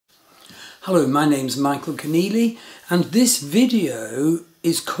Hello, my name's Michael Conneely, and this video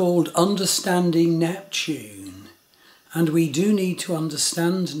is called Understanding Neptune. And we do need to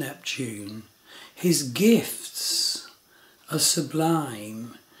understand Neptune. His gifts are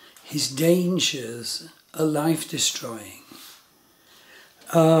sublime, his dangers are life-destroying.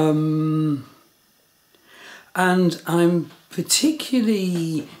 And I'm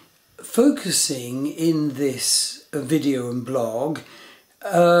particularly focusing in this video and blog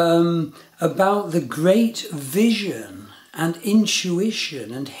about the great vision and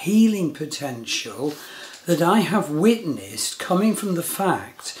intuition and healing potential that I have witnessed coming from the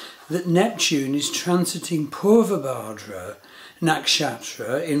fact that Neptune is transiting Purvabhadra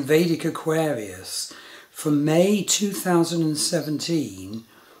Nakshatra in Vedic Aquarius from May 2017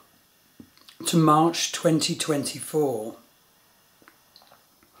 to March 2024.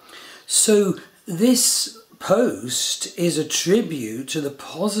 So this post is a tribute to the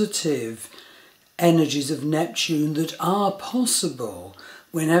positive energies of Neptune that are possible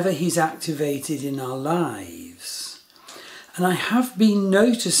whenever he's activated in our lives. And I have been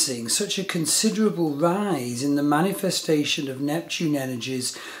noticing such a considerable rise in the manifestation of Neptune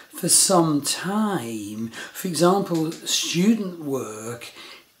energies for some time. For example, student work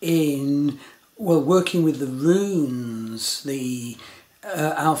in, working with the runes, the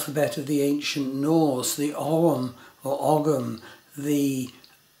alphabet of the ancient Norse, the Ogham or Ogham, the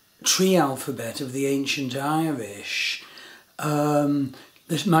tree alphabet of the ancient my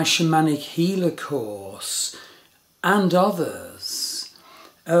shamanic healer course, and others.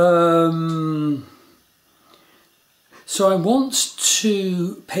 So I want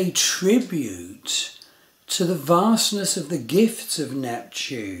to pay tribute to the vastness of the gifts of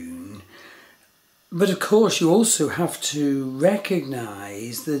Neptune. But of course, you also have to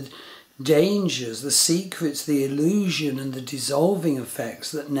recognise the dangers, the secrets, the illusion and the dissolving effects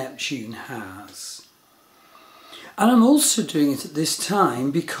that Neptune has. And I'm also doing it at this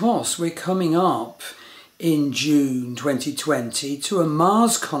time because we're coming up in June 2020 to a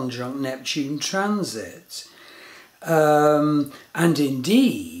Mars conjunct Neptune transit. And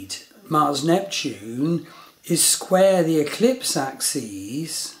indeed, Mars-Neptune is square the eclipse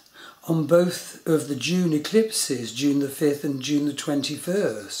axes on both of the June eclipses, June the 5th and June the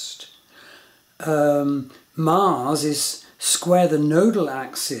 21st. Mars is square the nodal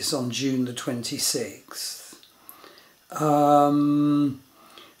axis on June the 26th.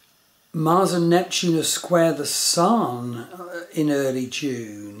 Mars and Neptune are square the Sun in early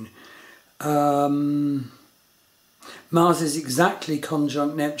June. Mars is exactly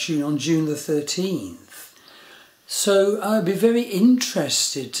conjunct Neptune on June the 13th. So I'd be very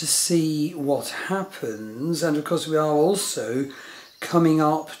interested to see what happens, and of course we are also coming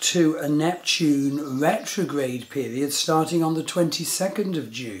up to a Neptune retrograde period starting on the 22nd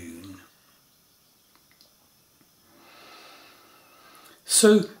of June.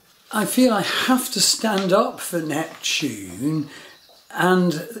 So I feel I have to stand up for Neptune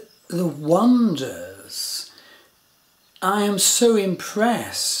and the wonders. I am so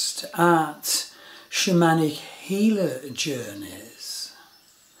impressed at shamanic healer journeys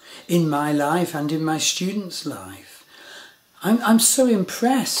in my life and in my students' life. I'm so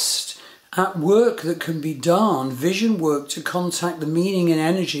impressed at work that can be done, vision work to contact the meaning and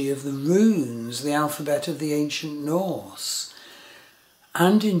energy of the runes, the alphabet of the ancient Norse,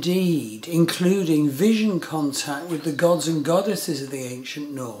 and indeed including vision contact with the gods and goddesses of the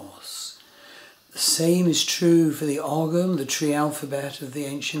ancient Norse. The same is true for the Ogham, the tree alphabet of the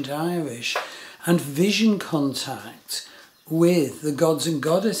ancient Irish, and vision contact with the gods and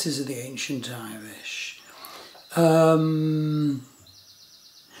goddesses of the ancient Irish.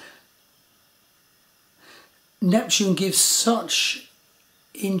 Neptune gives such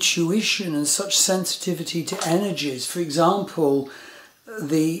intuition and such sensitivity to energies. For example, to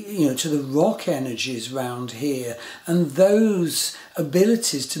the rock energies round here, and those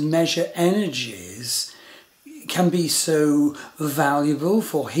abilities to measure energies can be so valuable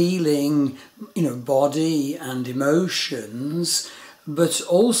for healing, body and emotions, but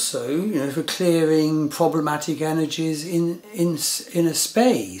also, for clearing problematic energies in a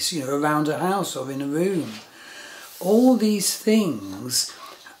space, around a house or in a room. All these things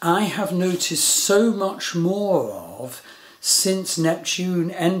I have noticed so much more of since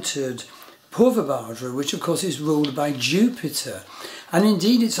Neptune entered Purvabhadra, which of course is ruled by Jupiter. And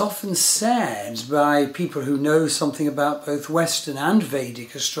indeed it's often said by people who know something about both Western and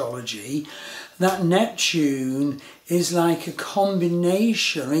Vedic astrology that Neptune is like a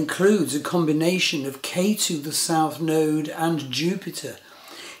combination, or includes a combination of Ketu, the south node, and Jupiter.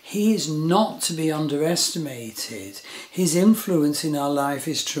 he is not to be underestimated. His influence in our life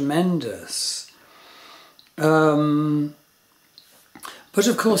is tremendous. But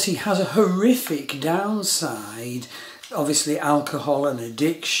of course he has a horrific downside. Obviously alcohol and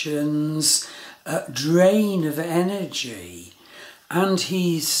addictions, drain of energy. And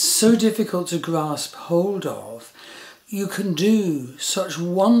he's so difficult to grasp hold of. You can make such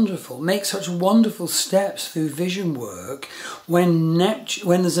wonderful steps through vision work when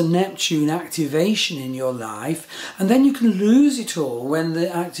there's a Neptune activation in your life, and then you can lose it all when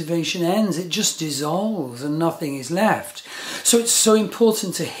the activation ends. It just dissolves and nothing is left. So it's so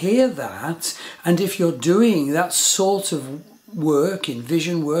important to hear that, and if you're doing that sort of work in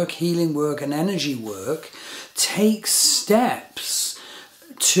vision work, healing work and energy work, take steps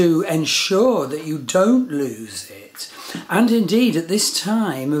to ensure that you don't lose it. And indeed, at this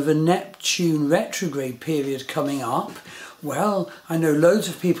time of a Neptune retrograde period coming up, well, I know loads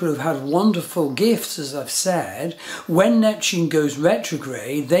of people who've had wonderful gifts, as I've said. When Neptune goes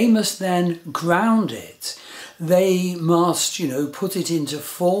retrograde, they must then ground it. They must, put it into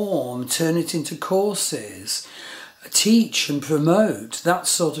form, turn it into courses, teach and promote, that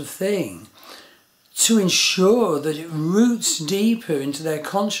sort of thing, to ensure that it roots deeper into their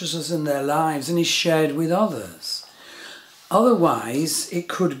consciousness and their lives and is shared with others. Otherwise, it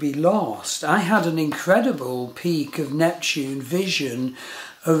could be lost. I had an incredible peak of Neptune vision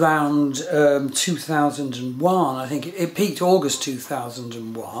around 2001. I think it peaked August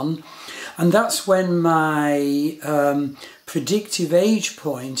 2001. And that's when my predictive age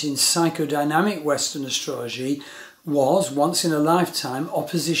point in psychodynamic Western astrology was, once in a lifetime,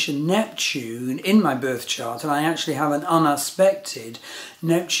 opposition Neptune in my birth chart, and I actually have an unaspected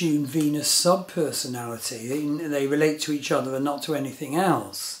Neptune-Venus subpersonality. They relate to each other and not to anything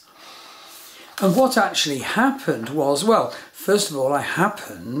else. And what actually happened was, well, first of all, I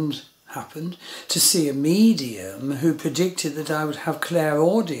happened to see a medium who predicted that I would have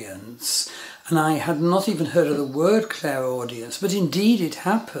clairaudience, and I had not even heard of the word clairaudience, but indeed it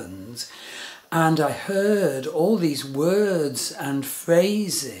happened. And I heard all these words and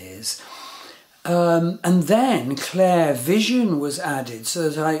phrases, and then clair vision was added, so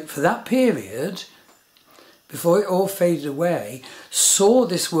that for that period, before it all faded away, saw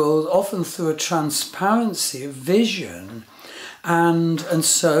this world often through a transparency of vision. And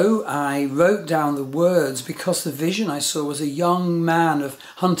so I wrote down the words, because the vision I saw was a young man of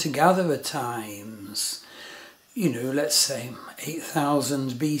hunter-gatherer times. Let's say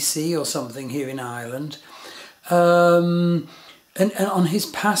 8,000 BC or something here in Ireland, and on his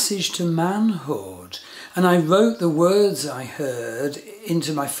passage to manhood. And I wrote the words I heard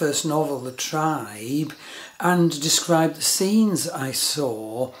into my first novel, The Tribe, and described the scenes I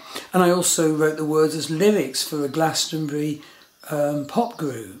saw. And I also wrote the words as lyrics for a Glastonbury pop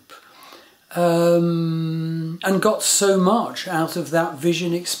group. And got so much out of that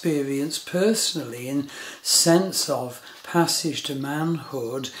vision experience personally, in sense of passage to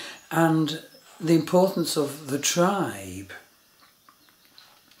manhood and the importance of the tribe.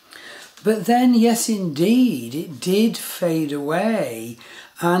 But then, yes, indeed, it did fade away,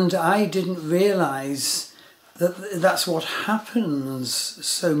 and I didn't realise that that's what happens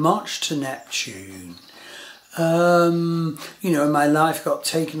so much to Neptune. My life got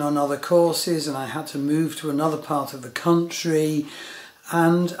taken on other courses, and I had to move to another part of the country,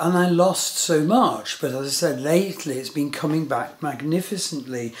 and I lost so much. But as I said, lately it's been coming back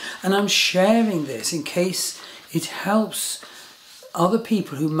magnificently, and I'm sharing this in case it helps other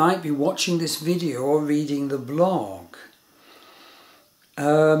people who might be watching this video or reading the blog.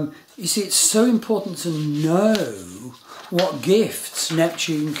 You see, it's so important to know what gifts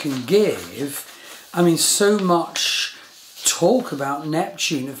Neptune can give. I mean, so much talk about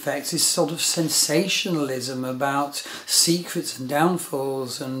Neptune effects is sort of sensationalism about secrets and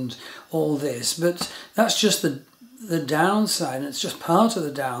downfalls and all this, but that's just the downside, and it's just part of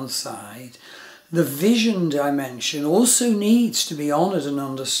the downside. The vision dimension also needs to be honoured and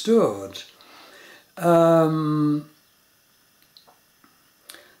understood.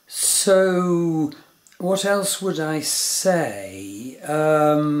 So, what else would I say?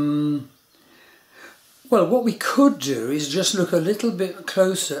 Well, what we could do is just look a little bit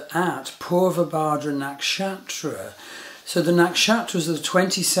closer at Purva Bhadra Nakshatra. So the Nakshatras are the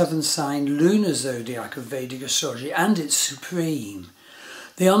 27 sign lunar zodiac of Vedic astrology, and it's supreme.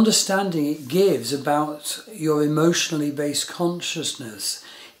 The understanding it gives about your emotionally based consciousness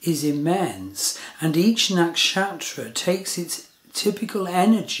is immense, and each nakshatra takes its typical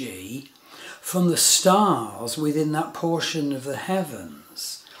energy from the stars within that portion of the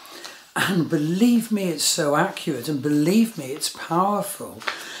heavens. And believe me, it's so accurate, and believe me, it's powerful.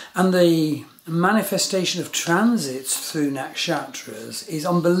 And the manifestation of transits through nakshatras is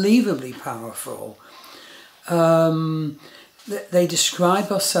unbelievably powerful. They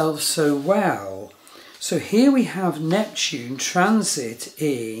describe ourselves so well. So here we have Neptune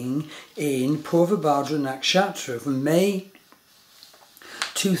transiting in Purvabhadra Nakshatra from May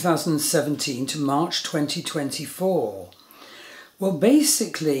 2017 to March 2024. Well,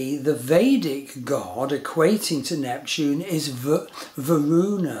 basically, the Vedic god equating to Neptune is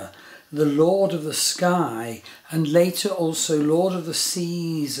Varuna, the lord of the sky, and later also lord of the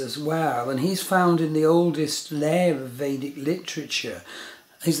seas as well. And he's found in the oldest layer of Vedic literature.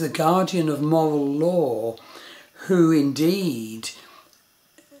 He's the guardian of moral law, who indeed,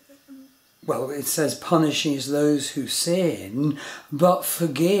 well, it says punishes those who sin, but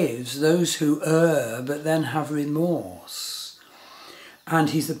forgives those who err, but then have remorse. And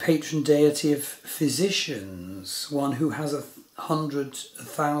he's the patron deity of physicians, one who has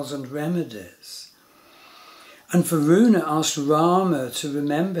 100,000 remedies. And Varuna asked Rama to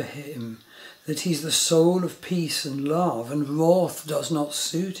remember him, that he's the soul of peace and love, and wrath does not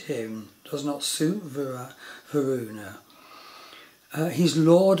suit him, does not suit Varuna. He's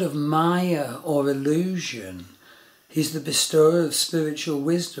Lord of Maya, or illusion. He's the bestower of spiritual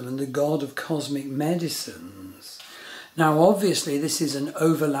wisdom and the god of cosmic medicines. Now, obviously, this is an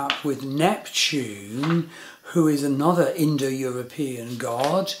overlap with Neptune, who is another Indo-European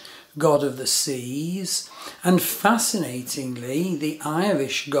god, god of the seas, and fascinatingly, the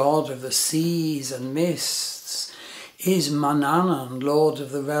Irish god of the seas and mists is Manannan, lord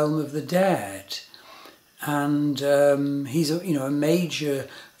of the realm of the dead. And he's a major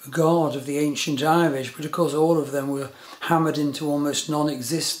god of the ancient Irish, but of course all of them were hammered into almost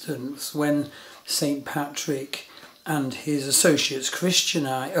non-existence when St. Patrick and his associates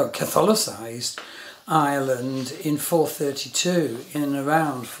Catholicised Ireland in 432, in and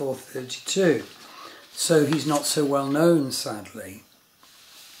around 432. So he's not so well known, sadly.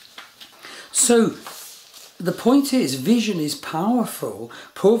 So the point is, vision is powerful.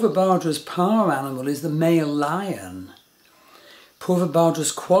 Purvabhadra's power animal is the male lion.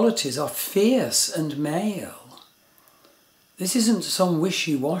 Purvabhadra's qualities are fierce and male. This isn't some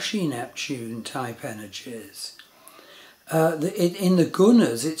wishy-washy Neptune type energies. In the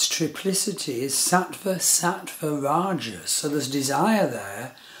gunas, its triplicity is sattva, sattva, rajas. So there's desire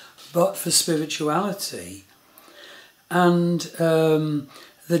there, but for spirituality. And the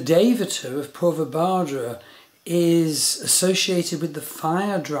devata of Purvabhadra is associated with the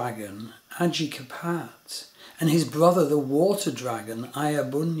fire dragon, Ajikapat, and his brother, the water dragon,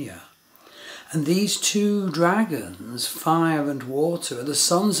 Ayabunya. And these two dragons, fire and water, are the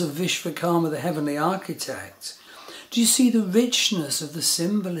sons of Vishvakarma, the heavenly architect. Do you see the richness of the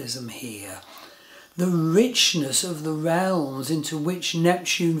symbolism here? The richness of the realms into which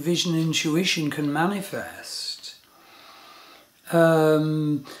Neptune vision and intuition can manifest.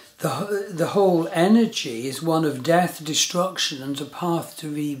 The whole energy is one of death, destruction, and a path to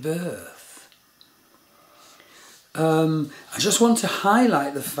rebirth. I just want to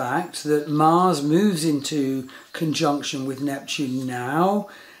highlight the fact that Mars moves into conjunction with Neptune now,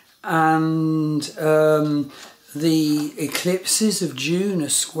 and the eclipses of June are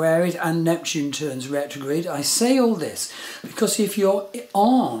squared and Neptune turns retrograde. I say all this because if you're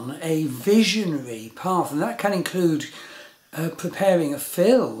on a visionary path, and that can include preparing a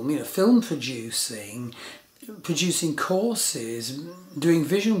film, film producing courses, doing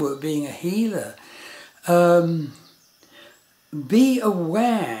vision work, being a healer, be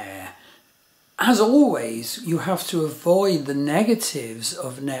aware. As always, you have to avoid the negatives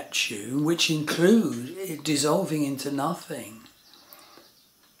of Neptune, which include it dissolving into nothing,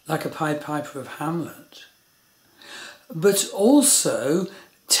 like a Pied Piper of Hamlet. But also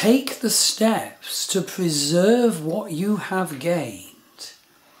take the steps to preserve what you have gained.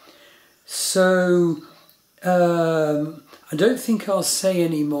 So I don't think I'll say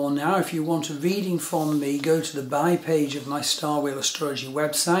any more now. If you want a reading from me, go to the buy page of my Star Wheel Astrology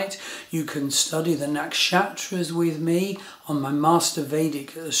website. You can study the nakshatras with me on my Master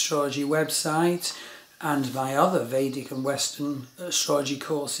Vedic Astrology website, and my other Vedic and Western astrology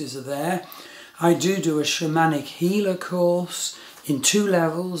courses are there. I do a shamanic healer course in 2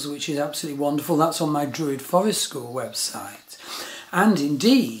 levels, which is absolutely wonderful. That's on my Druid Forest School website. And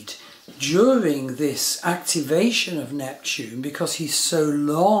indeed, during this activation of Neptune, because he's so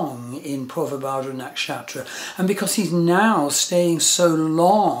long in Purvabhadra Nakshatra, and because he's now staying so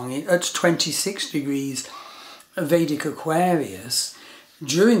long at 26 degrees Vedic Aquarius,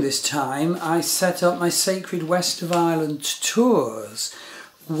 during this time I set up my Sacred West of Ireland tours,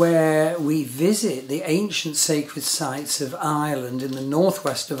 where we visit the ancient sacred sites of Ireland, in the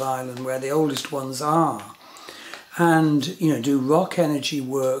northwest of Ireland, where the oldest ones are, and do rock energy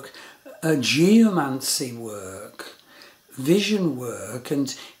work, geomancy work, vision work,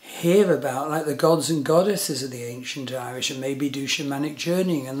 and hear about like the gods and goddesses of the ancient Irish, and maybe do shamanic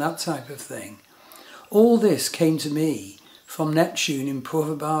journeying and that type of thing. All this came to me from Neptune in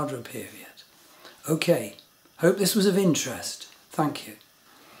Purvabhadra period. Okay, hope this was of interest. Thank you.